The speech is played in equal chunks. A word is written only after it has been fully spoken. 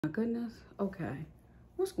My goodness. Okay.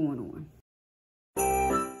 What's going on?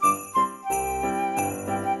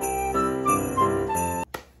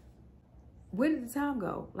 Where did the time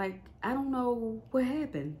go? Like, I don't know what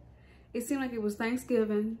happened. It seemed like it was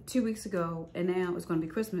Thanksgiving 2 weeks ago, and now it's going to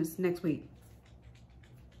be Christmas next week.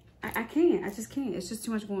 I can't. I just can't. It's just too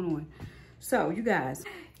much going on. So, you guys,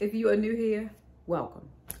 if you are new here, welcome.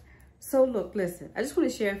 So, look, listen. I just want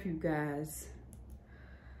to share with you guys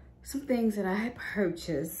some things that I had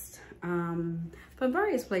purchased from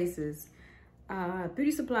various places.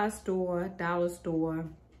 Beauty supply store, dollar store,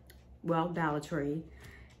 well, Dollar Tree,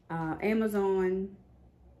 Amazon,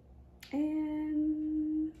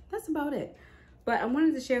 and that's about it. But I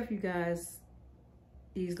wanted to share with you guys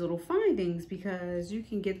these little findings because you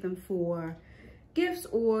can get them for gifts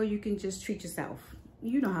or you can just treat yourself.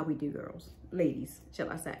 You know how we do, girls, ladies,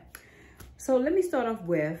 shall I say. So let me start off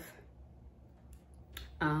with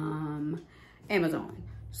Amazon.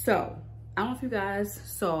 So I don't know if you guys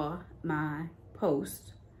saw my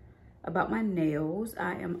post about my nails.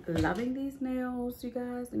 I am loving these nails, you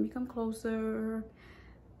guys. Let me come closer.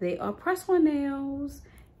 They are press-on nails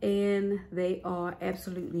and they are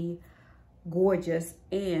absolutely gorgeous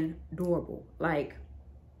and durable. Like,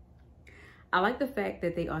 I like the fact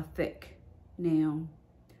that they are thick. Now,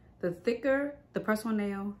 the thicker the press-on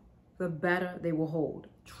nail, the better they will hold.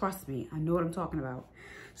 Trust me, I know what I'm talking about.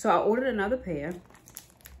 So I ordered another pair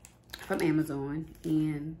from Amazon,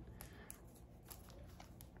 and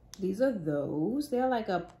these are those. They're like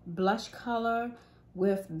a blush color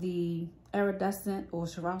with the iridescent or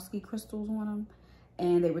Swarovski crystals on them,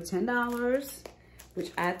 and they were $10,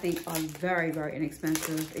 which I think are very, very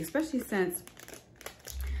inexpensive, especially since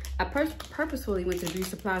I purposefully went to the beauty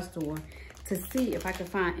supply store to see if I could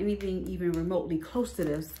find anything even remotely close to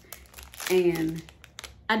this, and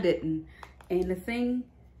I didn't. And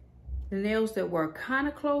the nails that were kind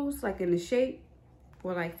of close, like in the shape,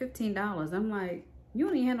 were like $15. I'm like, you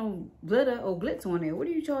don't even have no glitter or glitz on there. What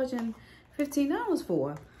are you charging $15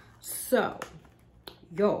 for? So,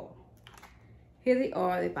 y'all, here they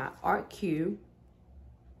are. They're by Art Q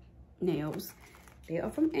nails. They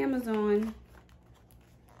are from Amazon.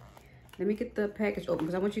 Let me get the package open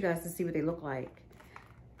because I want you guys to see what they look like.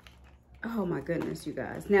 Oh my goodness, you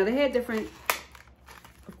guys. Now, they had different,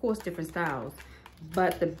 of course, different styles,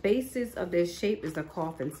 but the basis of their shape is a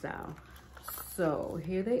coffin style. So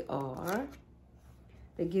here they are.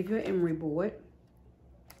 They give you an emery board,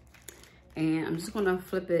 and I'm just gonna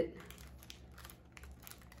flip it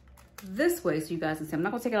this way so you guys can see. I'm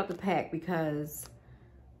not gonna take it out the pack because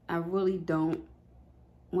I really don't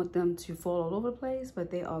want them to fall all over the place,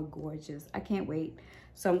 but they are gorgeous. I can't wait.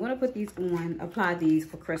 So I'm gonna put these on, apply these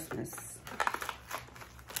for Christmas.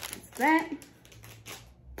 That's that.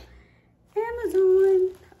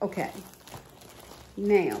 Amazon. Okay.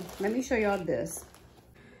 Now, let me show y'all this.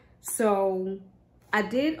 So I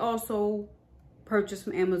did also purchase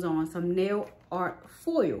from Amazon some nail art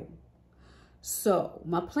foil. So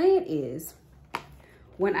my plan is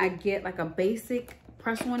when I get like a basic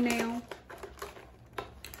press-on nail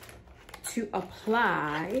to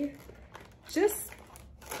apply just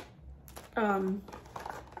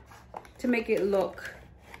to make it look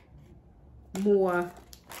more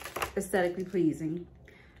aesthetically pleasing.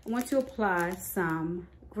 I want to apply some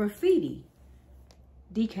graffiti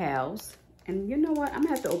decals. And you know what? I'm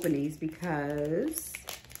gonna have to open these because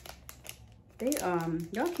they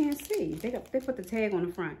y'all can't see. They put the tag on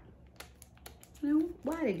the front. You know,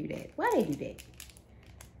 why they do that? Why they do that?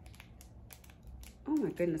 Oh my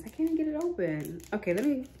goodness, I can't even get it open. Okay, let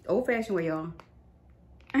me, old-fashioned way, y'all.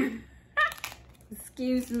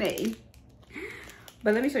 Excuse me.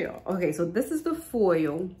 But let me show y'all. Okay, so this is the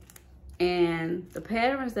foil, and the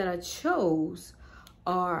patterns that I chose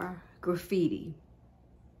are graffiti.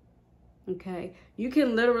 Okay, you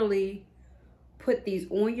can literally put these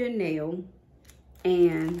on your nail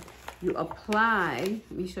and you apply,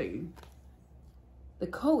 let me show you, the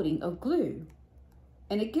coating of glue.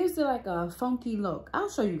 And it gives it like a funky look. I'll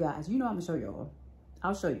show you guys. You know I'm gonna show y'all.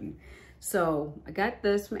 I'll show you. So I got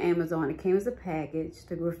this from Amazon. It came as a package,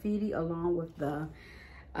 the graffiti along with the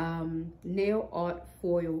nail art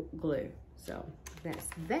foil glue. So that's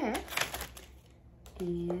that.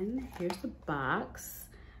 And here's the box.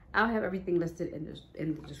 I'll have everything listed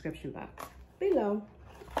in the description box below.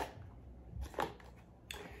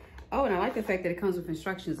 Oh, and I like the fact that it comes with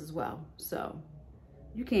instructions as well. So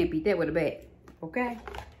you can't beat that with a bag, okay?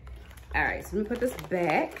 All right, so let me put this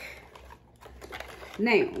back.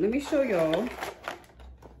 Now, let me show y'all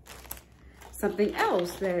something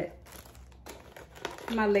else that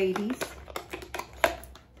my ladies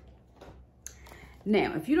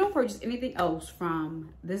Now, if you don't purchase anything else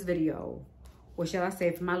from this video, or shall I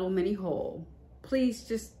say from my little mini haul, please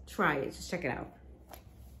just try it. Just check it out.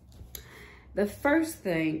 The first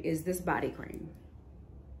thing is this body cream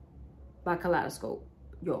by Kaleidoscope.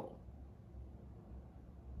 Yo,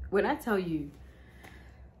 when I tell you,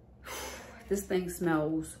 this thing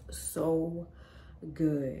smells so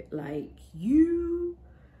good. Like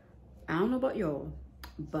I don't know about y'all,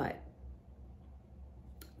 but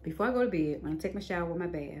before I go to bed, when I take my shower or my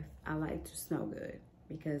bath, I like to smell good.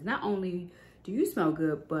 Because not only do you smell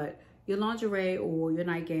good, but your lingerie or your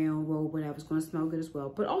nightgown, robe, whatever is going to smell good as well.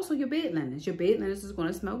 But also your bed linens. Your bed linens is going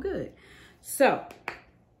to smell good. So,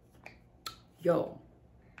 yo,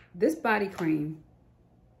 this body cream,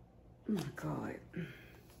 oh my God.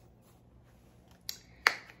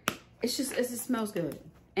 It just smells good.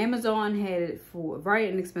 Amazon had it for a very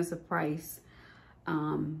inexpensive price.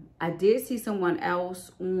 I did see someone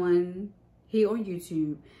else here on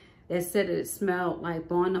YouTube that said it smelled like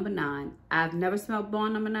Bond No. 9. I've never smelled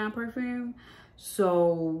Bond No. 9 perfume,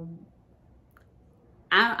 so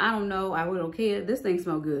I don't know. I really don't care. This thing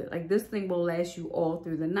smells good. Like, this thing will last you all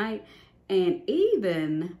through the night and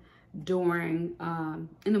even during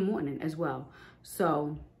in the morning as well.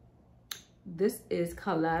 So this is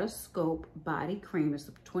Kaleidoscope body cream. It's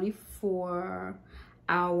a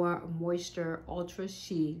 24-hour moisture ultra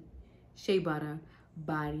shea butter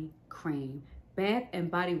body cream. Bath and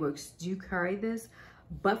Body Works do carry this,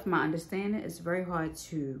 but from my understanding, it's very hard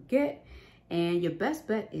to get, and your best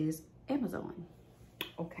bet is Amazon.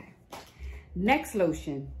 Okay, next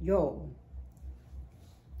lotion. Yo,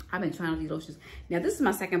 I've been trying these lotions. Now, this is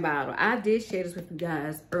my second bottle. I did share this with you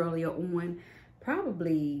guys earlier on,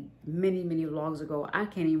 probably many vlogs ago. I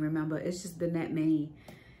can't even remember. It's just been that many.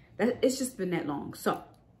 It's just been that long. So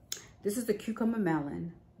this is the Cucumber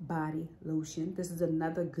Melon body lotion. This is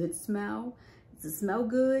another good smell. It's a smell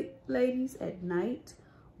good, ladies, at night,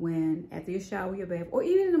 when after your shower, your bath, or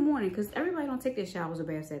even in the morning, because everybody don't take their showers or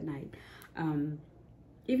baths at night.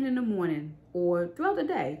 Even in the morning or throughout the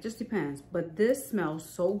day, just depends. But this smells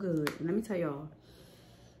so good. And let me tell y'all,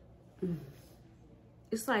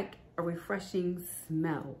 it's like a refreshing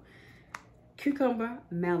smell. Cucumber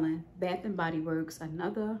Melon, Bath and Body Works,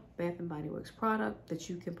 another Bath and Body Works product that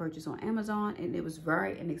you can purchase on Amazon, and it was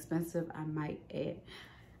very inexpensive, I might add.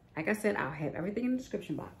 Like I said, I'll have everything in the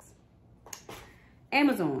description box.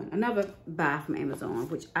 Amazon, another buy from Amazon,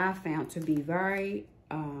 which I found to be very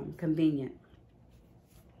convenient,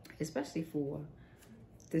 especially for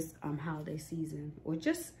this holiday season, or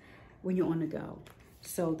just when you're on the go.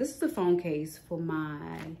 So this is the phone case for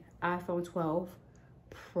my iPhone 12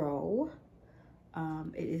 Pro.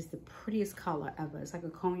 It is the prettiest color ever. It's like a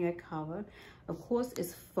cognac color. Of course,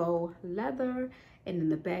 it's faux leather, and in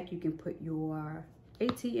the back you can put your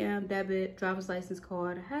ATM, debit, driver's license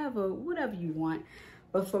card, however, whatever you want.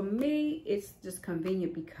 But for me, it's just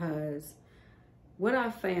convenient because what I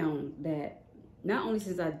found that not only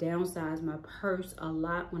since I downsized my purse a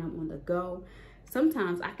lot when I'm on the go,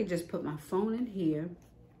 sometimes I could just put my phone in here.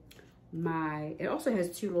 It also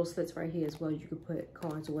has two little slits right here as well. You could put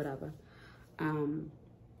cards or whatever.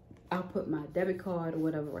 I'll put my debit card or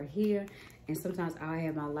whatever right here. And sometimes I'll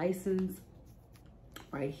have my license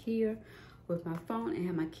right here with my phone and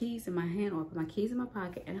have my keys in my hand, or put my keys in my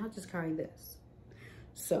pocket, and I'll just carry this.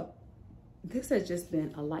 So this has just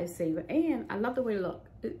been a lifesaver, and I love the way it looks.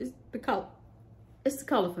 It's the color. It's the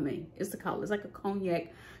color for me. It's the color. It's like a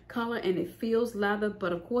cognac color, and it feels leather,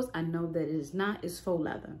 but of course I know that it is not. It's faux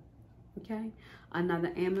leather. Okay,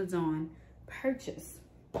 another Amazon purchase.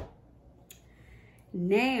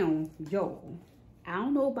 Now, y'all, I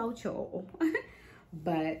don't know about y'all,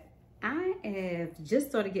 but I have just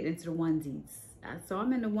started getting into the onesies. So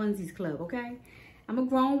I'm in the onesies club, okay? I'm a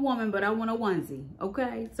grown woman, but I want a onesie,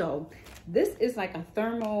 okay? So this is like a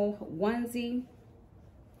thermal onesie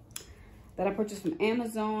that I purchased from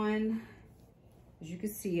Amazon. As you can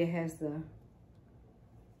see, it has the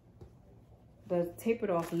tapered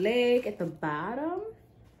off leg at the bottom.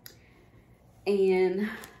 And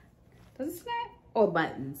does it snap? Or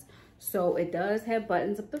buttons. So it does have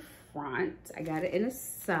buttons up the front. I got it in a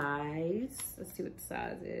size. Let's see what the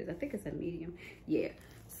size is. I think it's a medium. Yeah,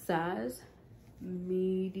 size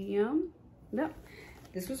medium. Yep.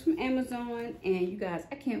 This was from Amazon, and you guys,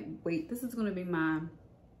 I can't wait. This is gonna be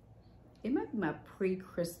it might be my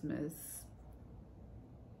pre-Christmas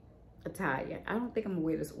attire. I don't think I'm gonna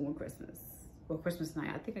wear this on Christmas or Christmas night.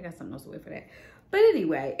 I think I got something else to wear for that. But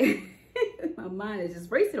anyway, my mind is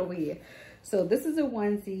just racing over here. So this is a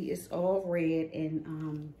onesie. It's all red,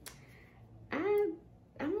 and I'm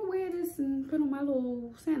gonna wear this and put on my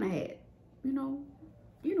little Santa hat. You know,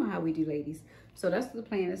 you know how we do, ladies. So that's what the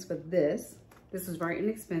plan is for this. This is very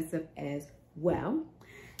inexpensive as well.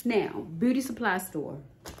 Now, beauty supply store.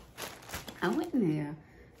 I went in there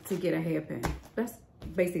to get a hairpin. That's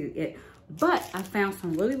basically it. But I found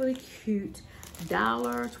some really, really cute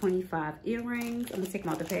 $1.25 earrings. I'm gonna take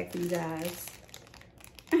them out the pack for you guys.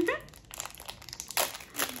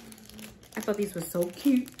 I thought these were so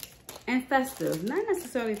cute and festive. Not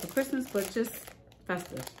necessarily for Christmas, but just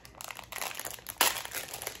festive.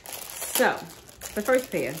 So, the first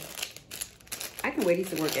pair. I can wear these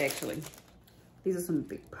to work, actually. These are some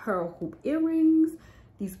big pearl hoop earrings.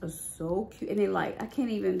 These are so cute. And they light. I don't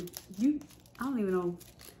even know.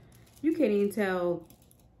 You can't even tell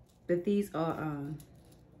that these are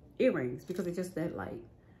earrings because they're just that light.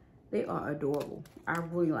 They are adorable. I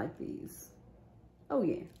really like these. Oh,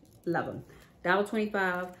 yeah. Love them.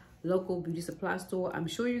 $1.25, local beauty supply store. I'm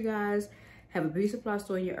sure you guys have a beauty supply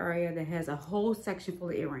store in your area that has a whole section full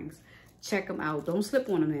of earrings. Check them out. Don't slip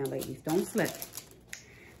on them now, ladies. Don't slip.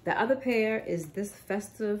 The other pair is this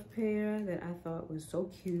festive pair that I thought was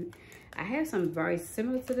so cute. I have some very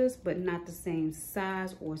similar to this, but not the same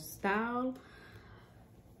size or style.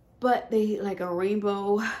 But they like a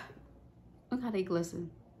rainbow. Look how they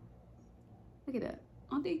glisten. Look at that.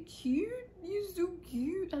 Aren't they cute? You're so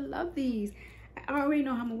cute. I love these. I already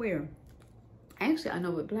know how I'm gonna wear them. Actually, I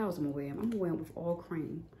know what blouse I'm gonna wear them. I'm gonna wear them with all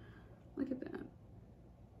cream. Look at that.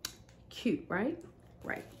 Cute, right?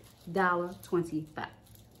 Right. $1.25.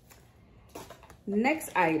 Next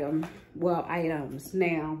item, well, items.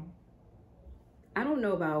 Now, I don't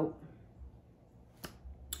know about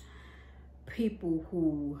people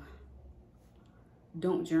who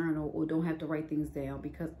don't journal or don't have to write things down,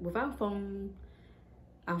 because with our phones,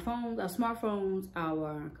 our smartphones,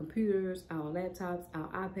 our computers, our laptops, our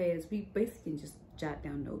iPads, we basically just jot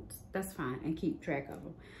down notes. That's fine, and keep track of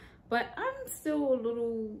them. But I'm still a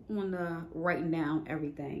little on the writing down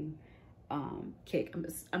everything kick.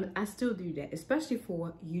 I still do that, especially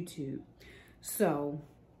for YouTube. So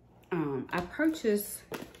I purchased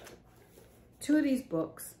 2 of these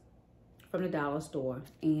books from the dollar store,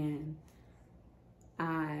 and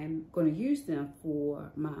I'm going to use them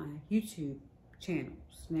for my YouTube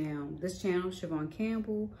channels. Now, this channel, Siobhan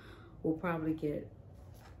Campbell, will probably get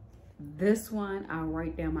this one. I'll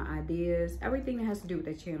write down my ideas. Everything that has to do with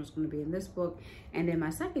that channel is going to be in this book. And then my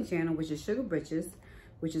second channel, which is Sugar Britches,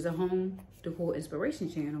 which is a home decor inspiration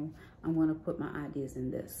channel, I'm going to put my ideas in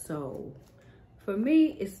this. So for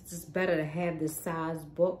me, it's just better to have this size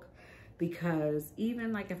book, because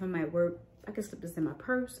even like if I'm at work, I can slip this in my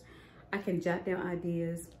purse. I can jot down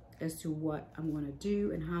ideas as to what I'm going to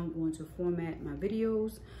do and how I'm going to format my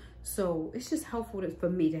videos. So it's just helpful for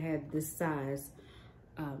me to have this size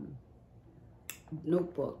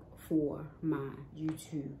notebook for my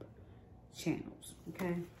YouTube channels,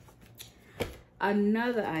 okay?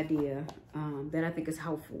 Another idea that I think is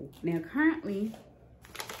helpful. Now, currently,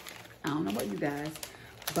 I don't know about you guys,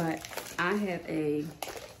 but I have a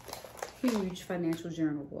huge financial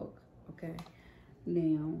journal book, okay?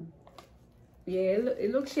 Now, yeah,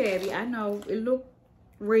 it looks shabby. I know. It look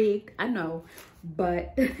rigged. I know.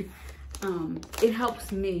 But it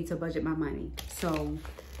helps me to budget my money. So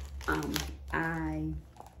I'm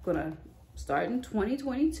going to start in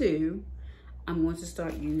 2022. I'm going to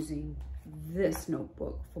start using this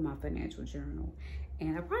notebook for my financial journal.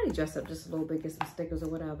 And I probably dress up just a little bit, get some stickers or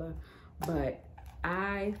whatever. But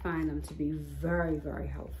I find them to be very, very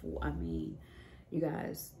helpful. I mean, you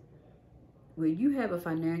guys, when you have a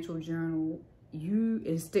financial journal,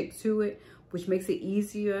 and stick to it, which makes it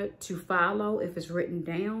easier to follow if it's written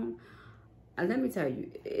down. And let me tell you,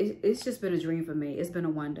 it's just been a dream for me. It's been a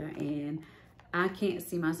wonder, and I can't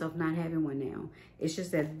see myself not having one now. It's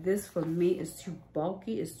just that this for me is too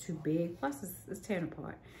bulky, it's too big, plus it's tearing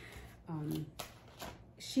apart.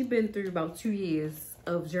 She's been through about 2 years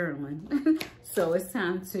of journaling, so it's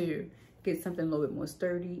time to get something a little bit more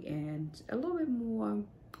sturdy and a little bit more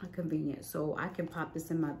convenient, so I can pop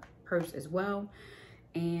this in my purse as well.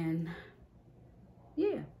 And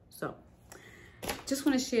yeah, so just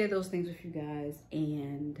want to share those things with you guys,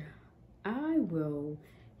 and I will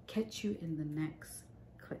catch you in the next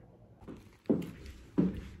clip.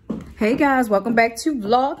 Hey guys, welcome back to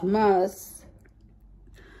Vlogmas.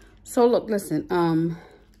 So look, listen, I'm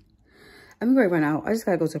going to run out. I just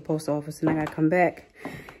gotta go to the post office, and I gotta come back,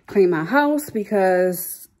 clean my house,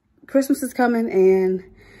 because Christmas is coming, and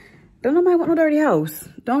don't nobody want no dirty house.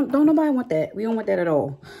 Don't nobody want that. We don't want that at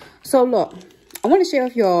all. So look, I want to share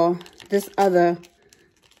with y'all this other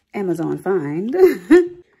Amazon find.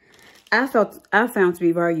 I found to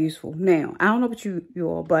be very useful. Now, I don't know about you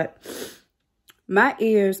all, but my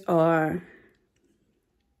ears are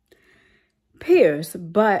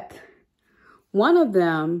pierced, but one of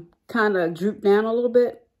them kind of drooped down a little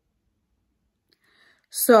bit.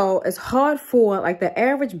 So it's hard for, like, the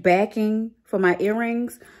average backing for my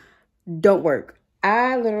earrings don't work.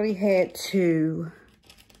 I literally had to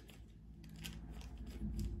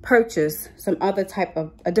purchase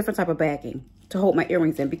a different type of backing to hold my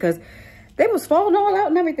earrings in, because they was falling all out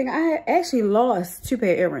and everything. I had actually lost 2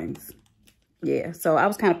 pair of earrings. Yeah, so I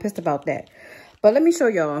was kind of pissed about that. But let me show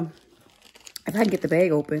y'all, if I can get the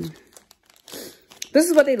bag open. This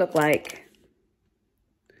is what they look like.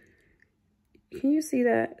 Can you see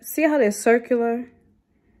that? See how they're circular?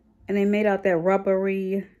 And they made out that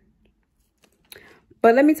rubbery.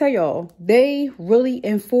 But let me tell y'all, they really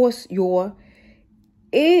enforce your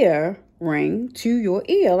earring to your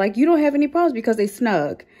ear. Like, you don't have any problems because they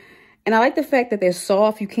snug. And I like the fact that they're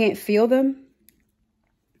soft. You can't feel them.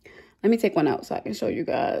 Let me take one out so I can show you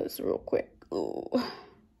guys real quick. Ooh.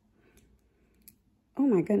 Oh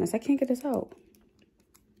my goodness, I can't get this out.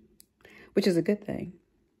 Which is a good thing,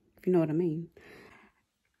 if you know what I mean.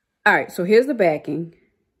 All right, so here's the backing.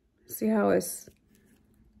 See how it's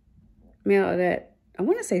made out of that, I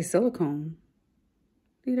want to say silicone.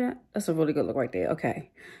 See that? That's a really good look right there. Okay,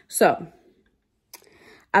 so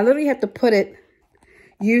I literally have to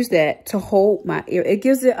use that to hold my ear. It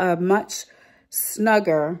gives it a much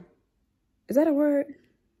snugger, is that a word?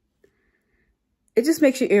 It just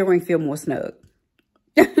makes your earring feel more snug,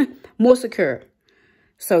 more secure.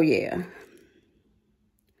 So yeah,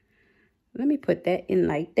 let me put that in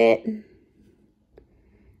like that, and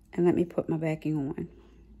let me put my backing on.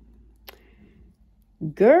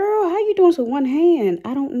 Girl, how you doing this with one hand?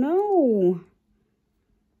 I don't know,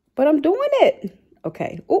 but I'm doing it.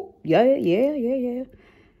 Okay. Oh, yeah.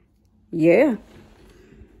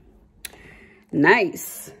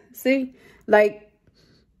 Nice. See, like,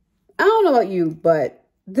 I don't know about you, but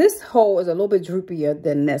this hole is a little bit droopier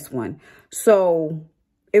than this one. So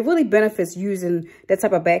it really benefits using that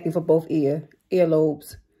type of backing for both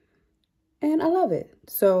earlobes. And I love it.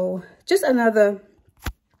 So just another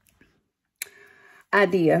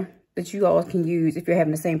idea that you all can use if you're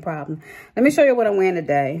having the same problem. Let me show you what I'm wearing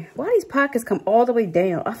today. Why these pockets come all the way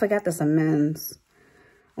down? I forgot there's some men's.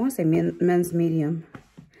 I want to say men's medium.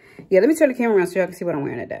 Yeah, let me turn the camera around so y'all can see what I'm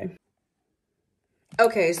wearing today.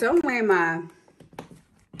 Okay, so I'm wearing my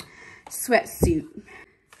sweatsuit.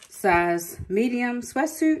 Size medium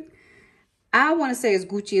sweatsuit. I want to say it's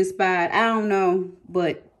Gucci inspired. I don't know,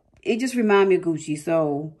 but it just reminds me of Gucci.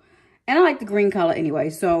 So, and I like the green color anyway.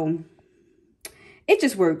 So it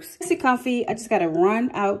just works. It's comfy. I just got to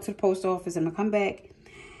run out to the post office and I'm going to come back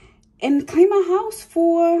and clean my house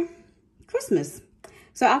for Christmas.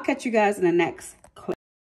 So I'll catch you guys in the next clip.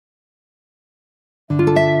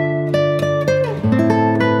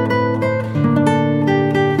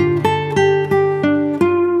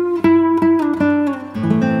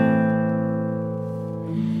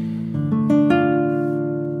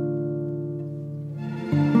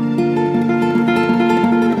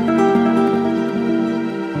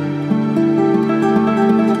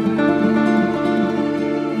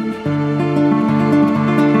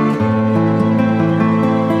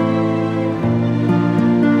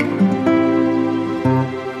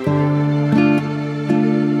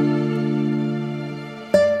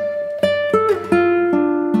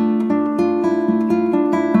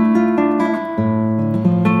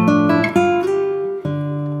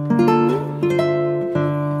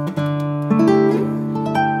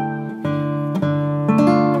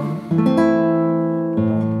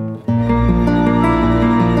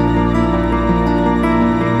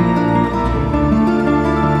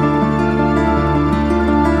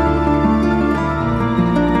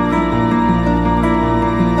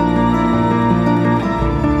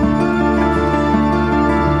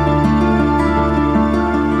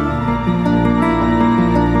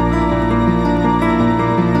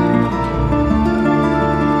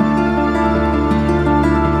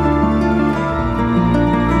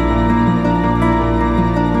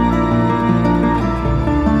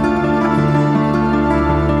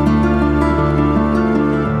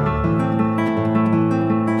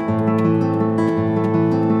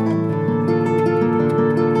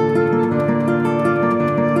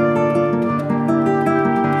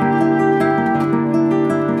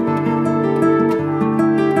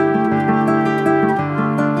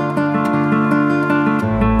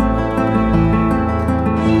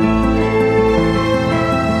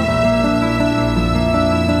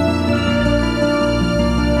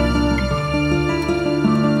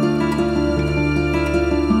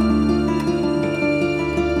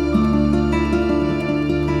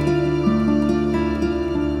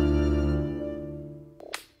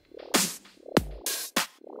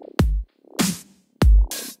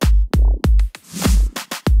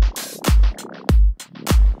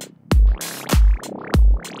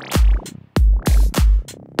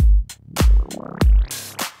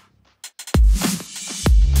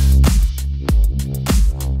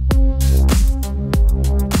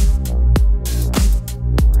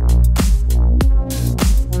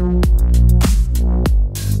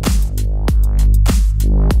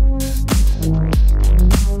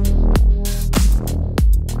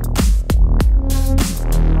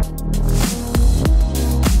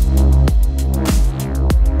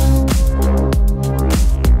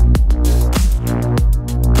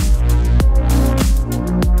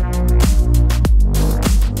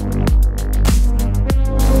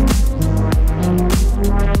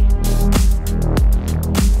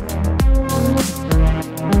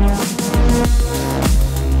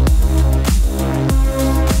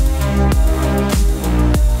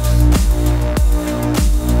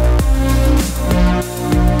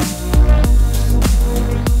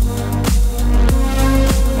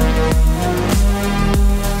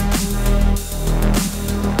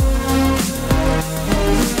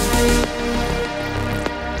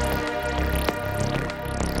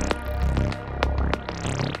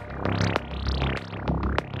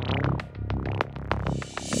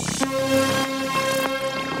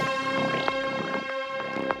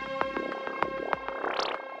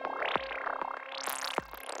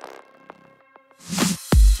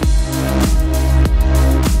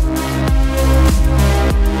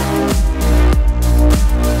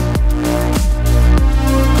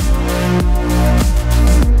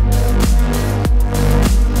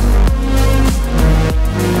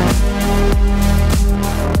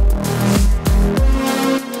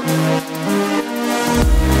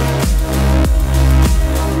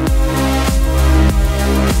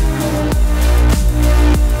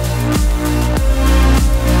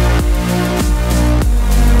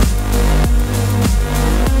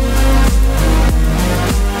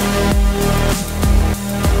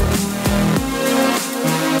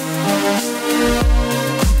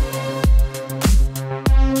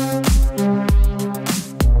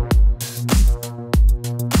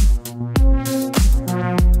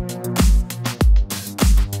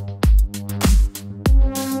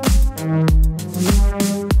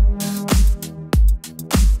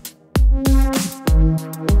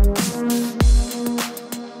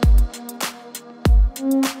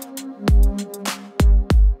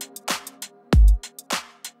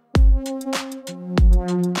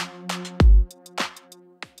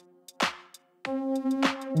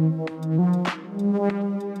 you.